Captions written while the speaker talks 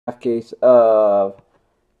case of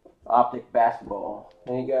Optic basketball.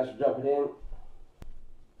 Thank you guys for jumping in.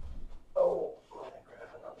 Oh, let me grab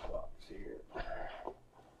another box here.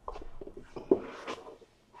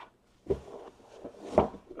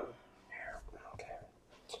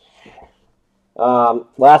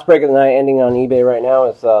 Last break of the night, ending on eBay right now,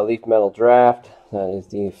 is Leaf Metal Draft. That is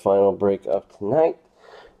the final break of tonight.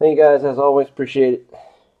 Thank you guys, as always, appreciate it.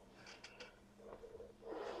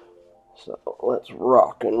 So let's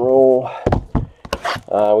rock and roll.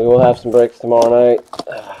 We will have some breaks tomorrow night.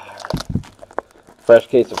 Fresh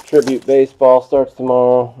case of Tribute Baseball starts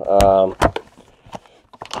tomorrow.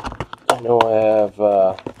 I know I have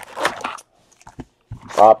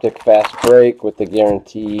Optic Fast Break with the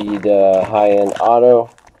guaranteed high-end auto.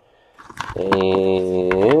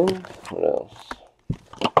 And what else?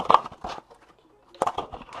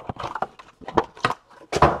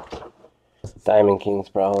 Diamond Kings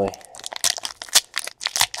probably.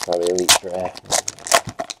 Probably Elite Draft.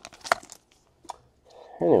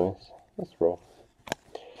 Anyways, let's roll.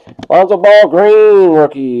 Lonzo Ball green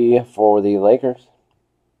rookie for the Lakers.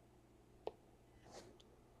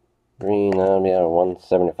 Green, that'll be out of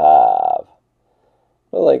 175.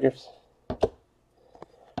 The Lakers.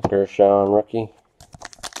 Gershon rookie.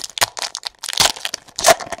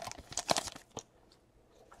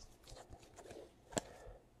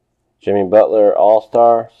 Jimmy Butler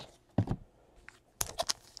All-Stars.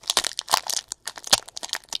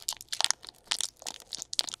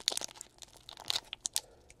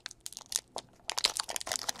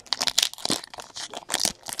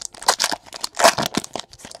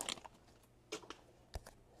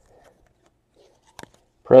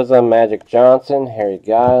 Prism Magic Johnson, Harry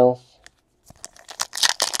Giles.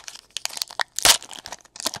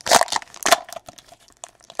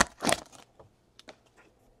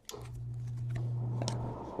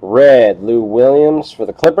 Red, Lou Williams for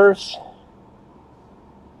the Clippers.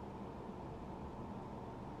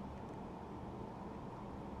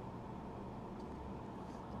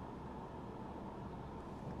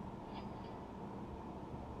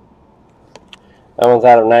 That one's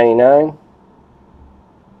out of 99.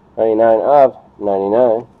 99 of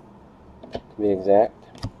 99, to be exact.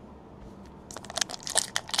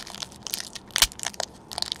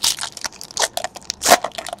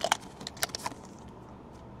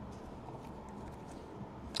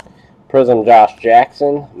 Prism Josh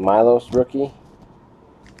Jackson, Milos rookie.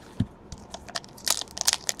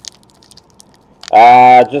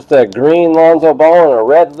 Just a green Lonzo Ball and a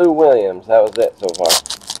red Lou Williams. That was it so far.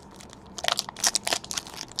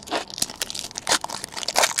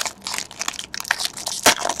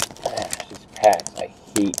 These packs, I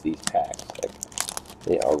hate these packs. Like,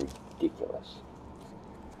 they are ridiculous.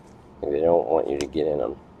 Like, they don't want you to get in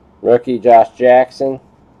them. Rookie Josh Jackson.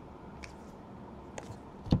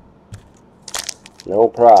 No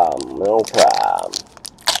problem, no problem.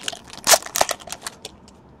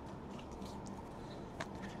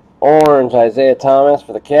 Orange Isaiah Thomas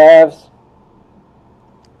for the Cavs.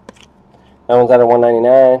 That one's out of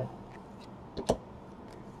 199.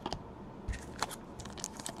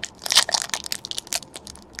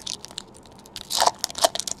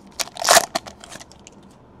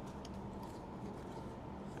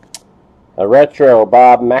 A retro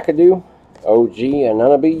Bob McAdoo. OG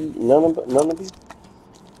Anunoby.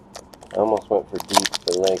 I almost went for deep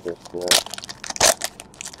for the Lakers tonight.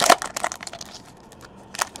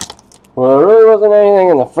 Well, there really wasn't anything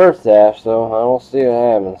in the first half, so I will see what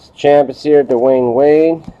happens. Champ is here, Dwayne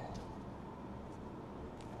Wade.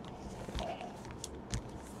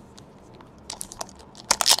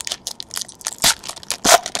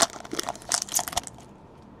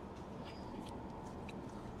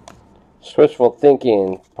 Switchful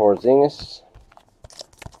Thinking, Porzingis.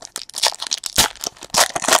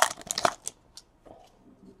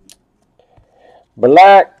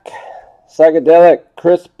 Black, Psychedelic,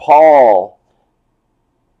 Chris Paul.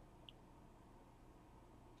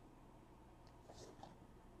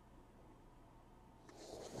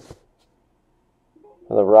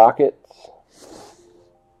 For the Rockets.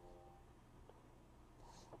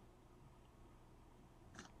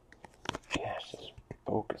 Gosh, just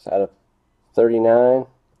focus out of 39.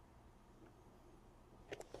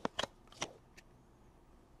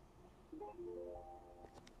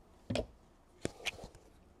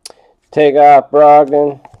 Take off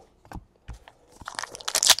Brogdon.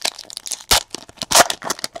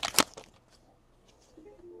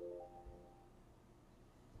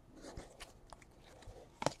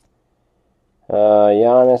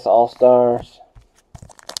 Giannis All-Stars.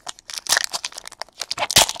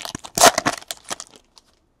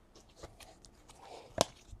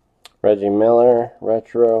 Reggie Miller,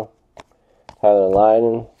 retro. Tyler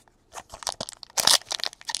Lydon.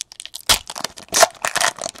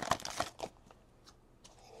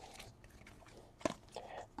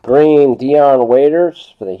 Green Dion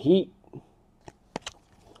Waiters for the Heat.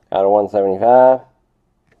 Out of 175.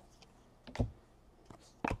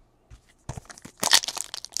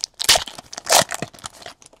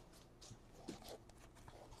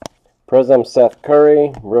 Prism Seth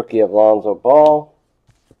Curry, rookie of Lonzo Ball.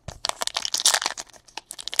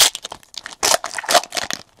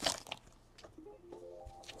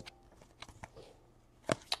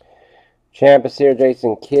 Champ is here,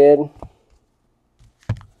 Jason Kidd.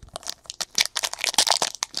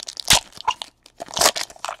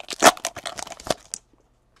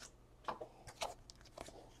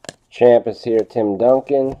 Champ is here, Tim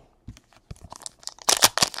Duncan.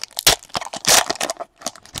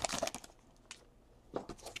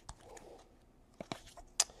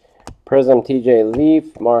 Prism TJ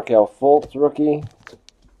Leaf, Markelle Fultz rookie.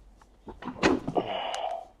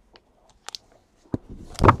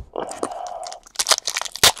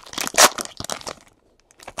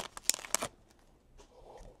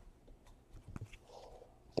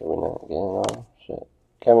 Did we not get it on? Shit.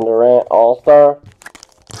 Kevin Durant, All-Star.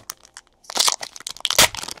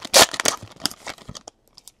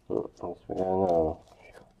 We got another.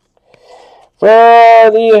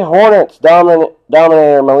 For the Hornets,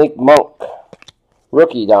 Dominator Malik Monk.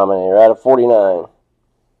 Rookie Dominator out of 49.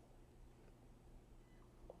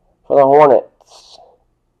 For the Hornets.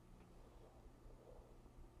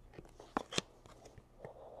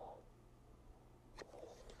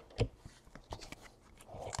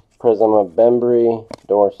 Prism of Bembry,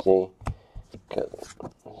 Dorsey.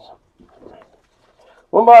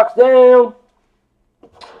 One box down.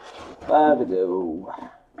 5 to go.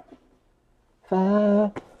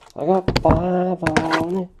 5. I got 5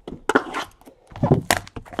 on it.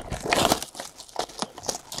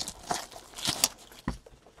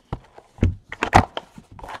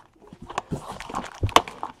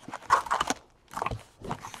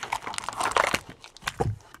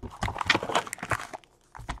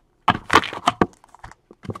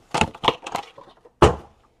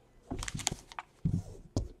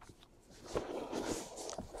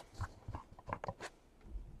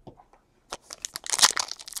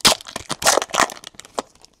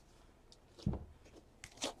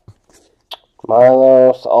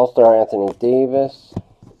 Milos, All-Star Anthony Davis.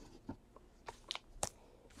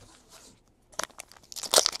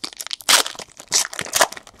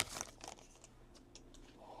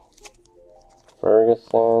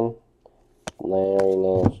 Ferguson, Larry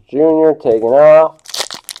Nance Jr. taken off.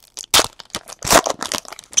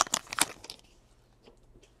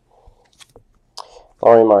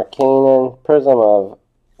 Laurie Markkanen, Prism of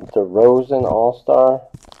DeRozan All-Star.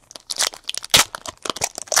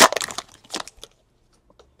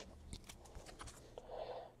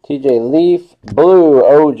 TJ Leaf, blue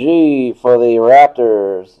OG for the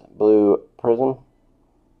Raptors, blue Prism.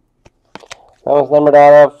 That was numbered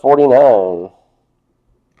out of 49.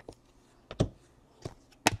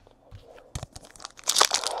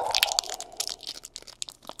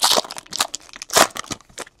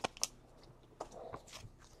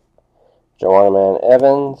 Joanna Man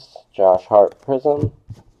Evans, Josh Hart Prism.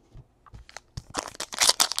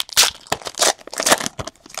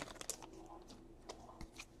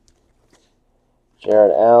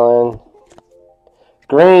 Jared Allen.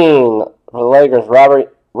 Green for the Lakers,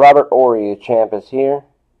 Robert Horry, champ is here.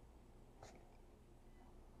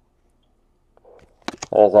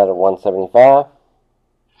 That is out of 175.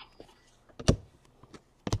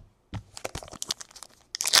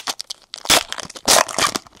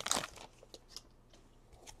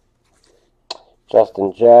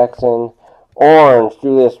 Justin Jackson. Orange,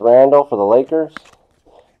 Julius Randle for the Lakers.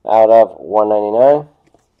 Out of 199.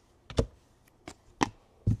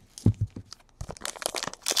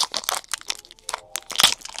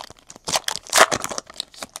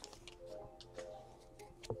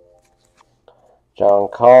 John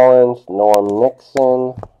Collins, Norm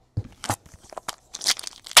Nixon.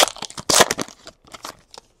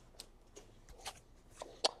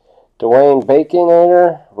 Dwayne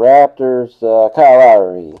Baconator, Raptors, Kyle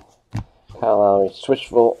Lowry. Kyle Lowry,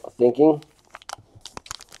 switchful thinking.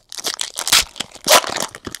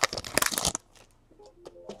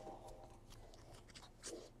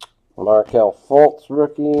 Markelle Fultz,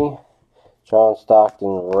 rookie. John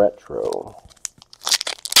Stockton, retro.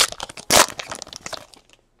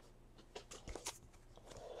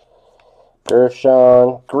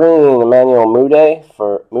 Gershon Green, Emmanuel Mudiay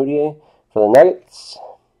for the Nuggets.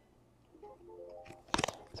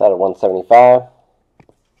 It's out of 175.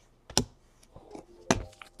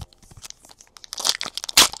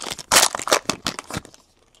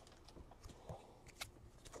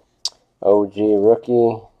 MOJO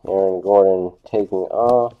rookie, Aaron Gordon taking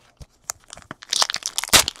off.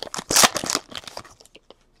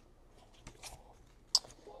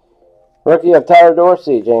 Rookie of Tyler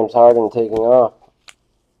Dorsey, James Harden taking off.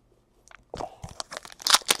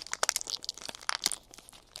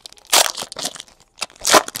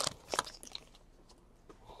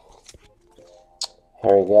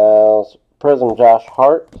 Harry Giles, Prism Josh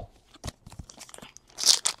Hart.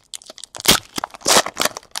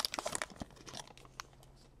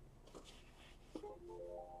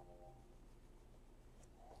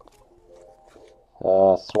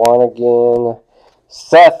 Swan again.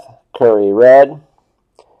 Seth Curry red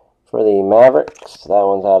for the Mavericks. That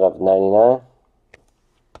one's out of 99.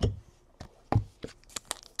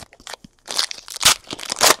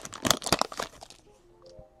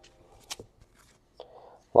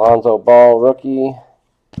 Lonzo Ball rookie.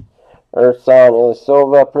 Ersan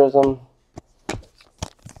Ilyasova prism.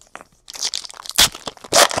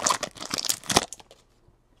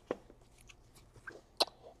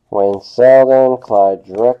 Wayne Selden, Clyde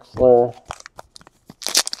Drexler.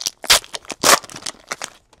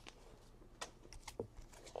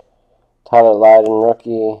 Tyler Lydon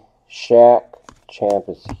rookie. Shaq. Champ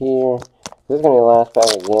is here. This is going to be the last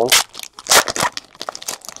pack again.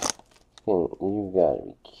 You gotta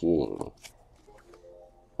be kidding me.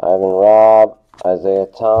 Ivan Robb, Isaiah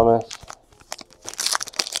Thomas.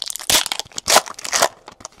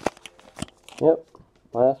 Yep,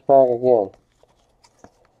 last pack again.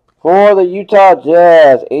 For the Utah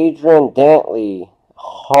Jazz, Adrian Dantley,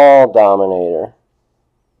 Hall Dominator.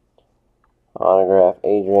 Autograph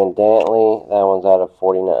Adrian Dantley. That one's out of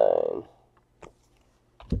 49.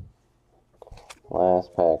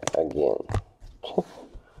 Last pack again.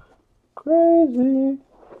 Crazy.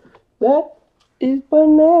 That is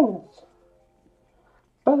bananas.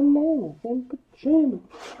 Bananas and pajamas.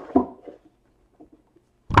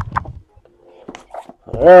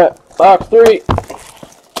 Alright, box 3.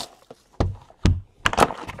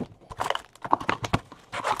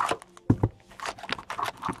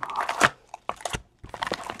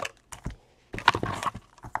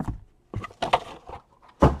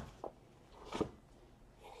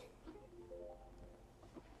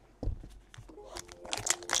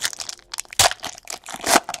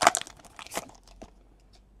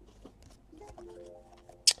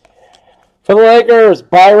 For the Lakers,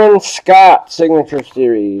 Byron Scott, Signature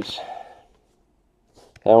Series.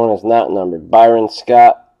 That one is not numbered. Byron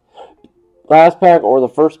Scott. Last pack or the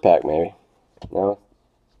first pack, maybe. No,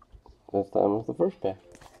 this time was the first pack.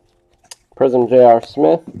 Prism J.R.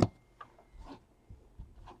 Smith.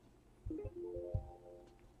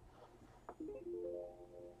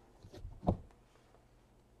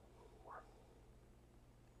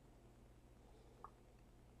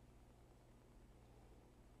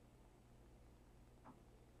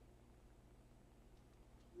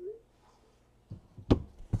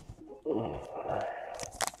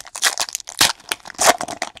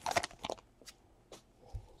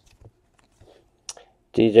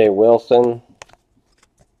 DJ Wilson.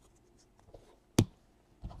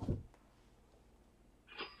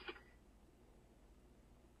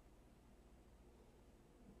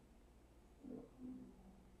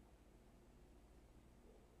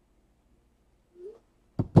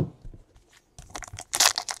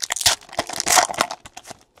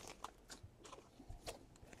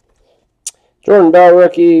 Jordan Bell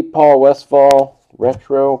rookie, Paul Westphal,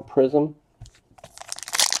 Retro Prism.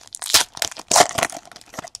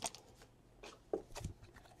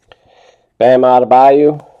 Bam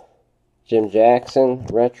Adebayo, Jim Jackson,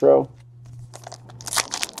 Retro.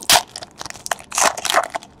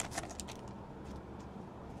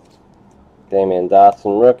 Damian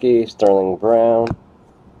Dotson rookie, Sterling Brown.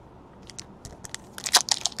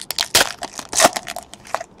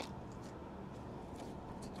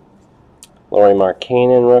 Lauri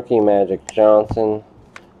Markkanen rookie, Magic Johnson,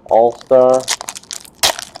 All-Star.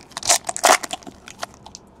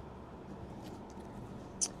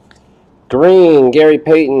 Green, Gary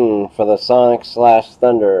Payton for the Sonics /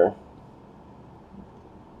 Thunder.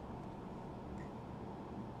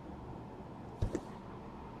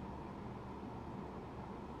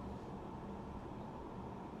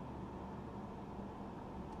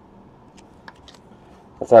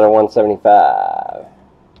 That's out of 175.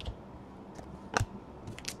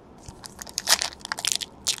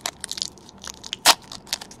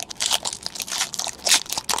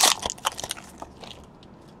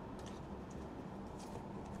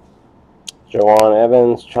 Joanne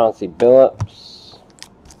Evans, Chauncey Billups.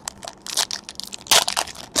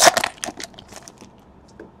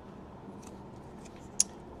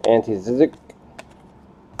 Ante Zizic.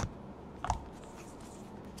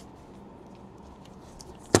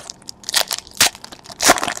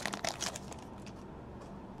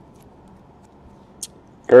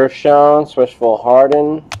 Gershon, Swishful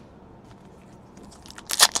Harden.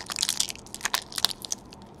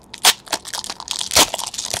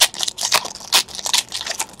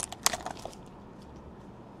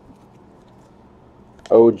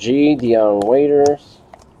 OG, Dion Waiters.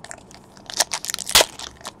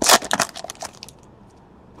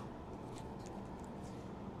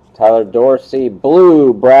 Tyler Dorsey,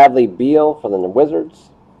 blue, Bradley Beal for the Wizards.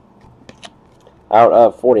 Out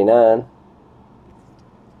of 49.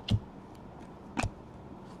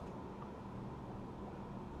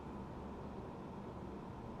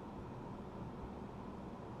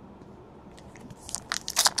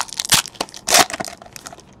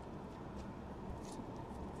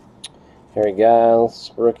 Harry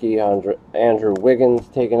Giles, rookie, Andrew Wiggins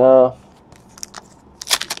taken off.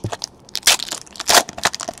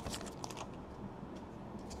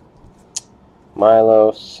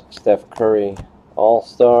 Milos, Steph Curry,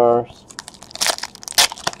 All-Stars.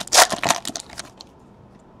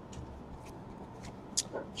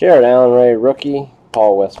 Jared Allen Ray, rookie,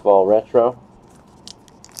 Paul Westphal, retro.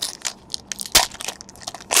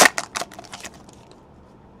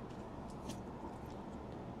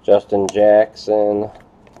 Justin Jackson,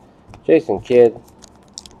 Jason Kidd.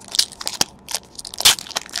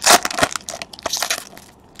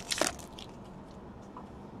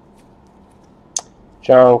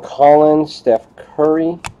 John Collins, Steph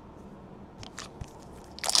Curry.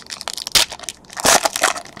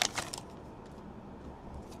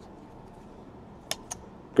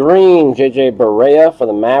 Green, JJ Barea for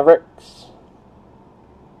the Mavericks.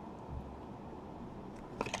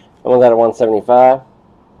 That one's out of 175.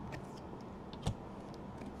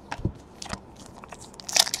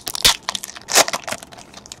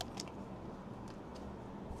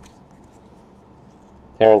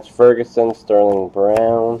 Terrence Ferguson, Sterling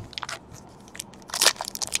Brown.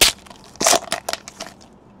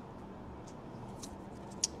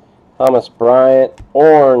 Thomas Bryant,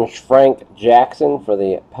 orange, Frank Jackson for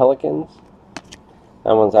the Pelicans.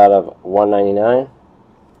 That one's out of 199.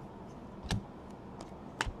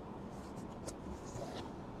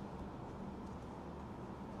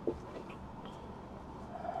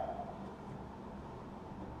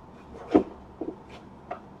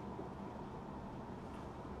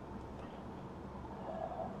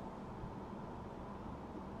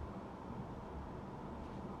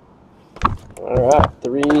 All right,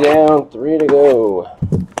 3 down, 3 to go.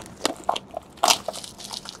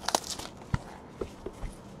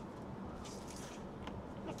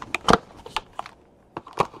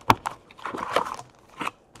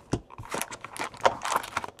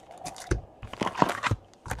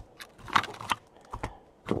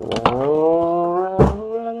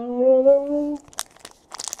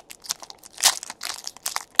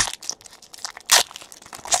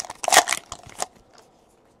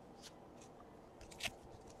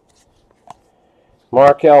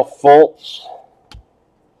 Markelle Fultz,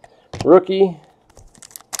 rookie.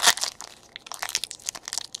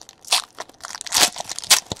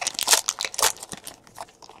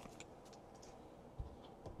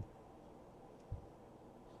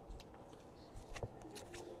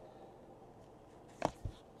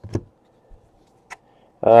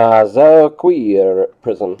 Queer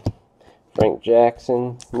Prism, Frank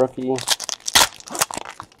Jackson, rookie.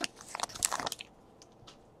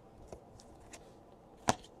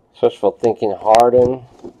 Wishful Thinking Harden.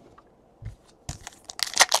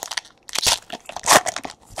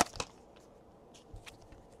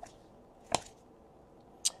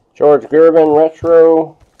 George Gervin,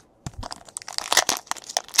 retro.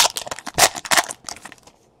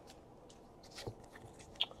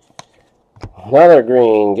 Another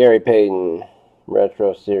green, Gary Payton,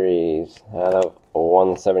 retro series, out of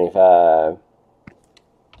 175.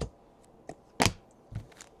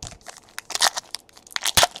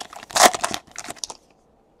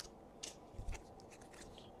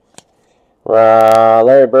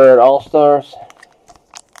 Larry Bird, All-Stars.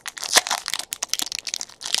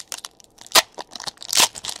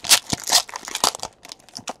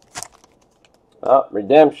 Oh,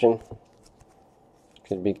 redemption.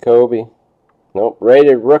 Could be Kobe. Nope.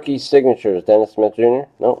 Rated rookie signatures, Dennis Smith Jr.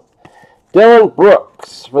 Nope. Dylan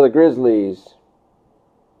Brooks for the Grizzlies.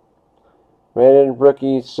 Rated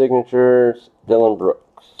rookie signatures, Dylan Brooks.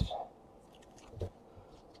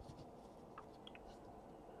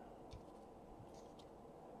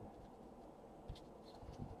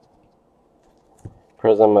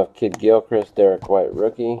 Prism of Kid Gilchrist, Derek White,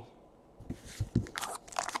 rookie.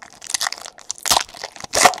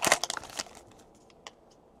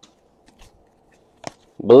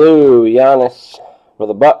 Blue, Giannis for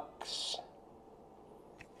the Bucks.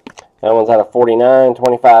 That one's out of 49,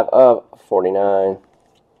 25 of 49.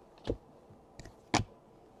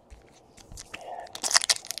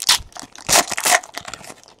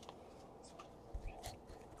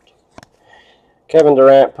 Kevin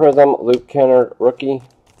Durant, Prism, Luke Kennard, rookie.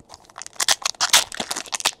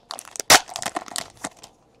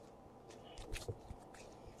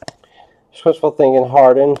 Wishful Thinking,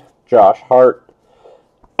 Harden, Josh Hart.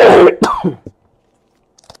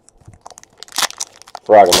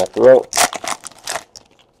 Frogging that throat.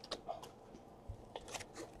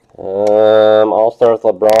 All-Stars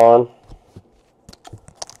LeBron.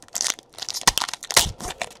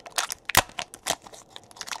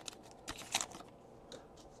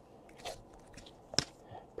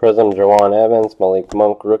 Prism, Jawan Evans, Malik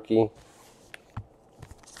Monk, rookie.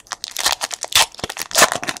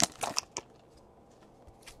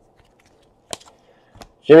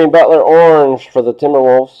 Jimmy Butler, orange for the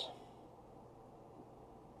Timberwolves.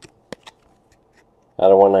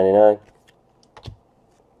 Out of 199.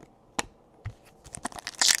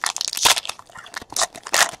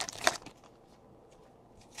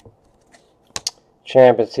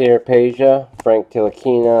 Champ is here, Peja, Frank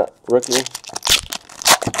Ntilikina, rookie.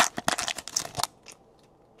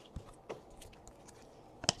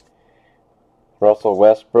 Russell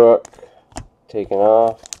Westbrook, taken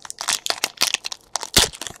off.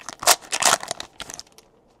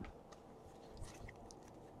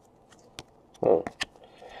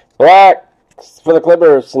 Blacks for the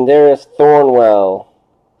Clippers, Sindarius Thornwell,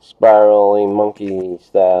 spirally monkey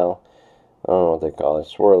style. I don't know what they call it,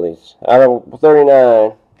 swirlies. Out of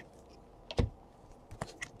 39.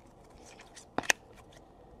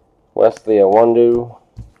 Wesley Iwundu,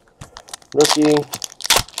 rookie.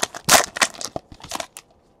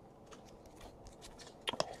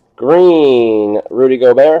 Green, Rudy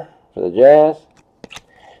Gobert for the Jazz.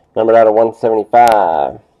 Numbered out of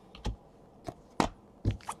 175.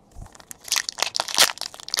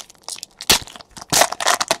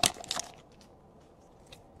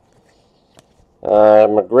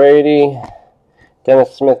 McGrady,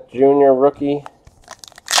 Dennis Smith Jr., rookie.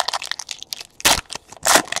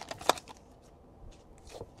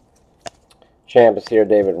 Champ is here,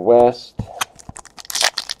 David West.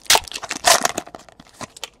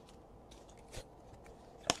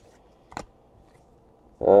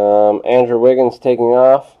 Andrew Wiggins taking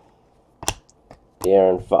off.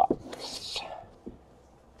 De'Aaron Fox.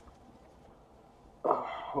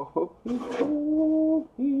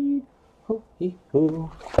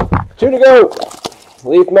 2 to go.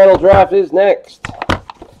 Leaf Metal Draft is next.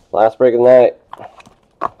 Last break of the night.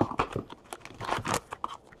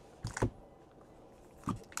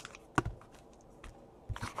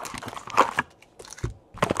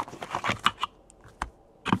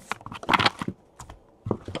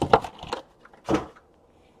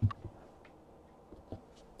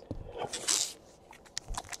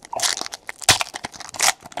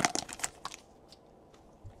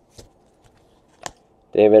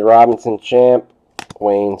 David Robinson, champ.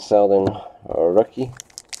 Wayne Selden, rookie.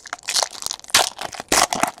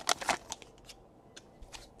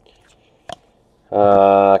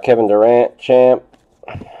 Kevin Durant, champ.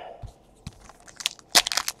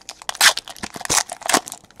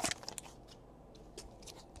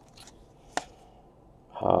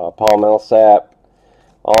 Paul Millsap,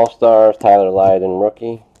 All-Stars. Tyler Lydon,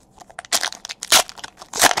 rookie.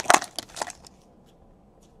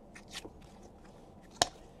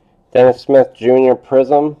 Dennis Smith Jr.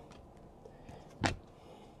 Prism.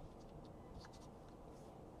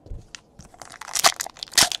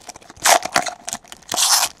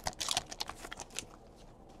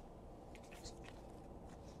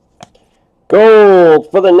 Gold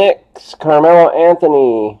for the Knicks, Carmelo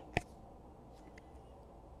Anthony.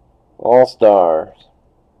 All-Stars.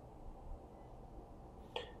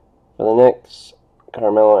 For the Knicks,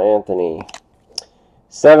 Carmelo Anthony.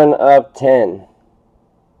 7 of 10.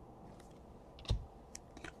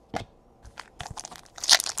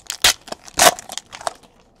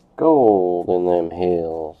 Gold in them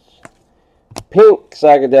hills. Pink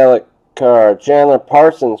psychedelic card. Chandler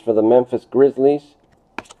Parsons for the Memphis Grizzlies.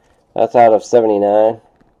 That's out of 79.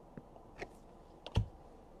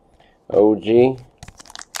 OG.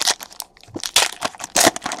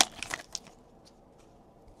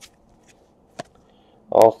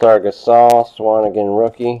 All-Star Gasol, Swanigan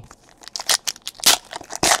rookie.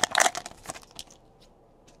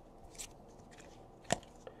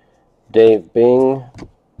 Dave Bing,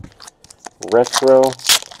 retro.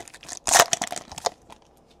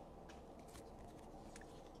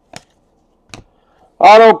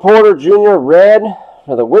 Otto Porter Jr. red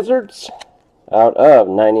for the Wizards, out of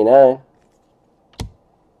 99.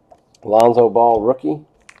 Lonzo Ball, rookie.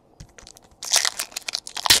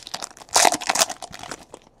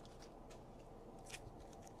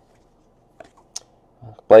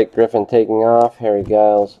 Blake Griffin taking off. Harry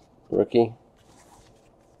Giles, rookie.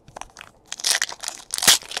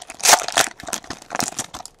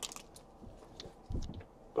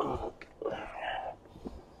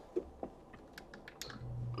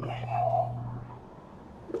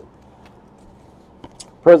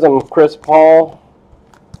 Prism, Chris Paul.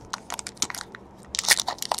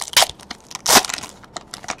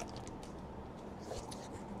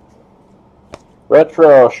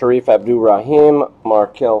 Retro, Sharif Abdul-Rahim,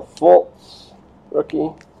 Markelle Fultz,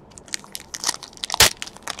 rookie.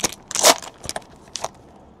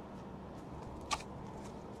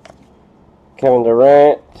 Kevin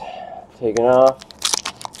Durant, taken off.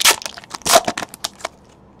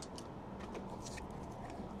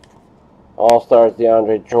 All-Stars,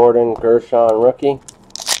 DeAndre Jordan, Gershon, rookie.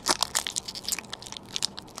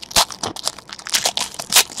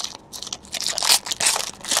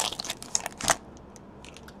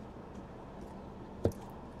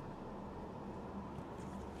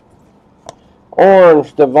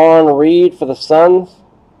 Orange, Devon Reed for the Suns.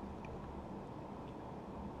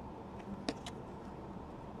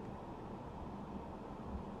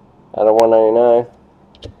 Out of 199.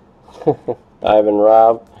 Ivan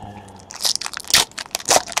Robb.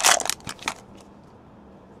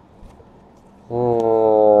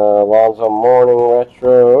 Alonzo Mourning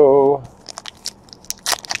retro.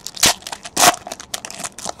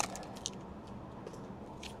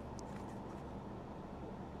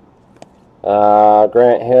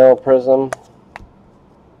 Grant Hill Prism.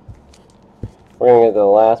 We're going to get to the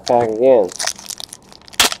last pack again.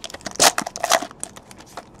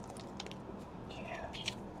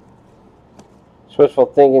 Wishful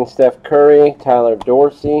Thinking Steph Curry, Tyler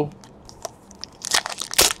Dorsey.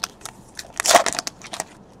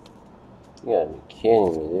 You gotta be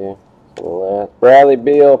kidding me, dude. Bradley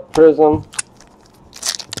Beal Prism.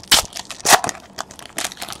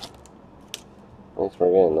 At least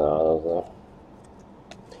we're getting the autos though.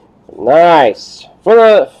 Nice! For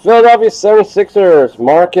the Philadelphia 76ers,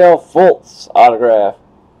 Markelle Fultz autograph.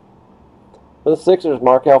 For the Sixers,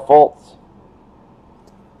 Markelle Fultz.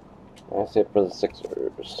 That's it for the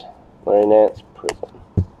Sixers. Larry Nance Prism.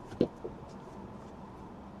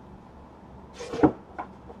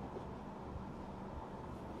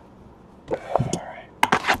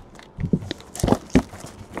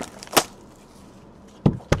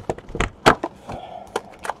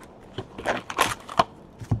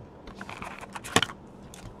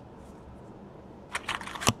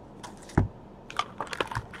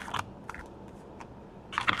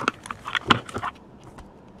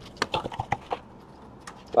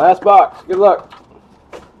 Last box. Good luck.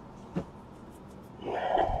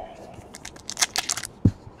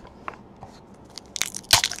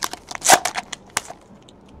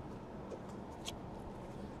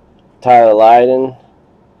 Tyler Lydon,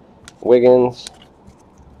 Wiggins.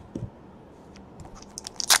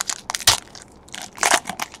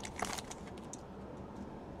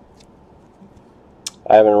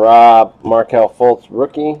 Ivan Robb, Markelle Fultz,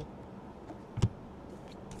 rookie.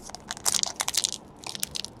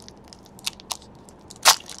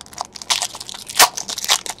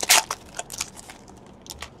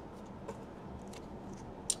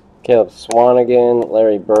 Caleb Swanigan,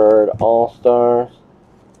 Larry Bird, All-Stars.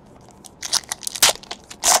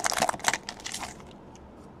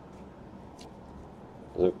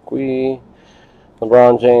 Zucchi,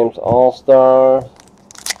 LeBron James, All-Stars.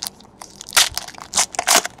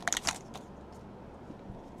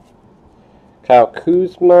 Kyle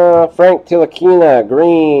Kuzma, Frank Ntilikina,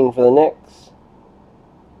 green for the Knicks.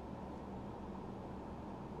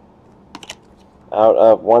 Out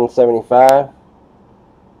of 175.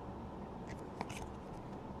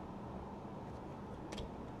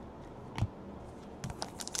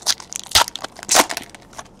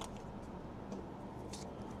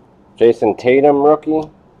 Jason Tatum, rookie.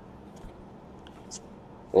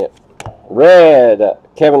 Yep. Red,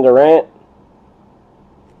 Kevin Durant.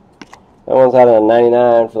 That one's out of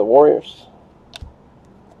 99 for the Warriors.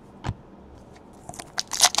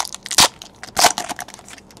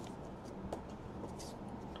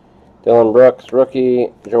 Dylan Brooks,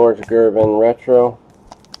 rookie. George Gervin, retro.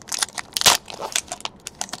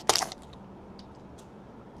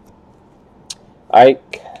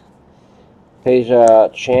 Ike,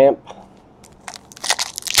 Peja Champ.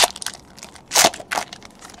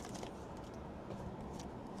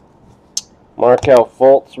 Markelle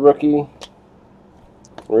Fultz, rookie.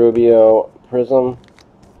 Rubio Prism.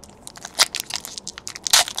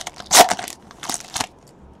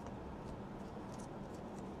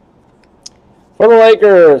 For the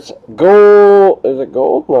Lakers, gold. Is it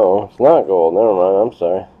gold? No, it's not gold. Never mind. I'm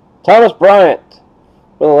sorry. Thomas Bryant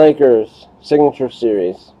for the Lakers, signature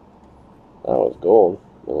series. That was gold,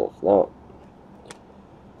 but it's not.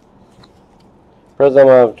 Prism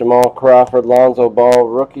of Jamal Crawford, Lonzo Ball,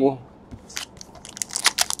 rookie.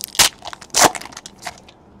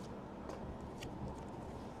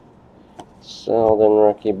 Selden,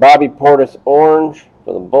 rookie. Bobby Portis, orange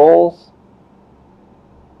for the Bulls.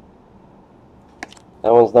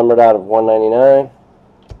 That one's numbered out of 199.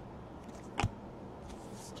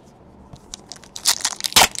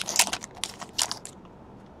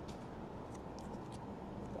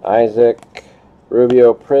 Isaac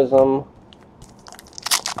Rubio Prism.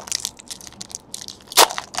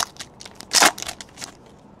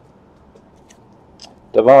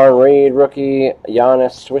 Devon Reed, rookie.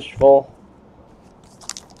 Giannis Swishful.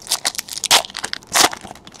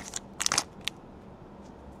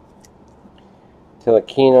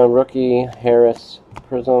 Tilakina, rookie. Harris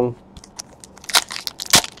Prism.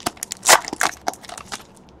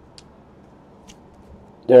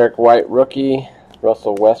 Derek White, rookie.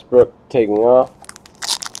 Russell Westbrook taking off.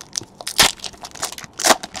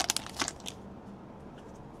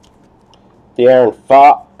 De'Aaron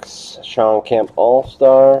Fox, Sean Kemp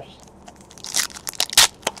All-Stars.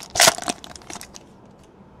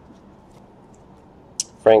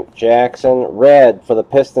 Frank Jackson, red for the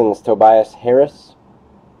Pistons, Tobias Harris.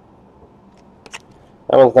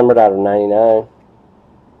 That one's numbered out of 99.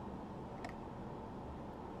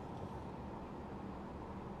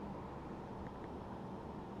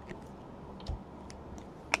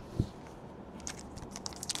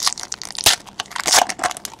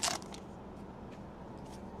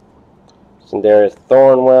 Sindarius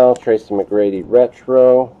Thornwell, Tracy McGrady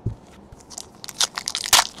Retro.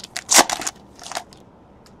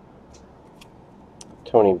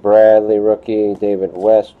 Tony Bradley, rookie. David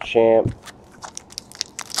West, champ.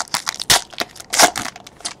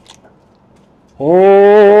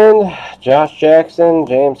 And Josh Jackson,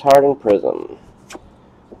 James Harden Prism.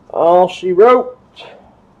 All she wrote.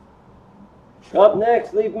 Up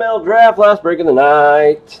next, Leaf Metal Draft, last break of the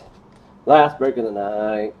night. Last break of the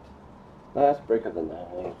night. Last break of the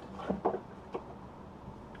night.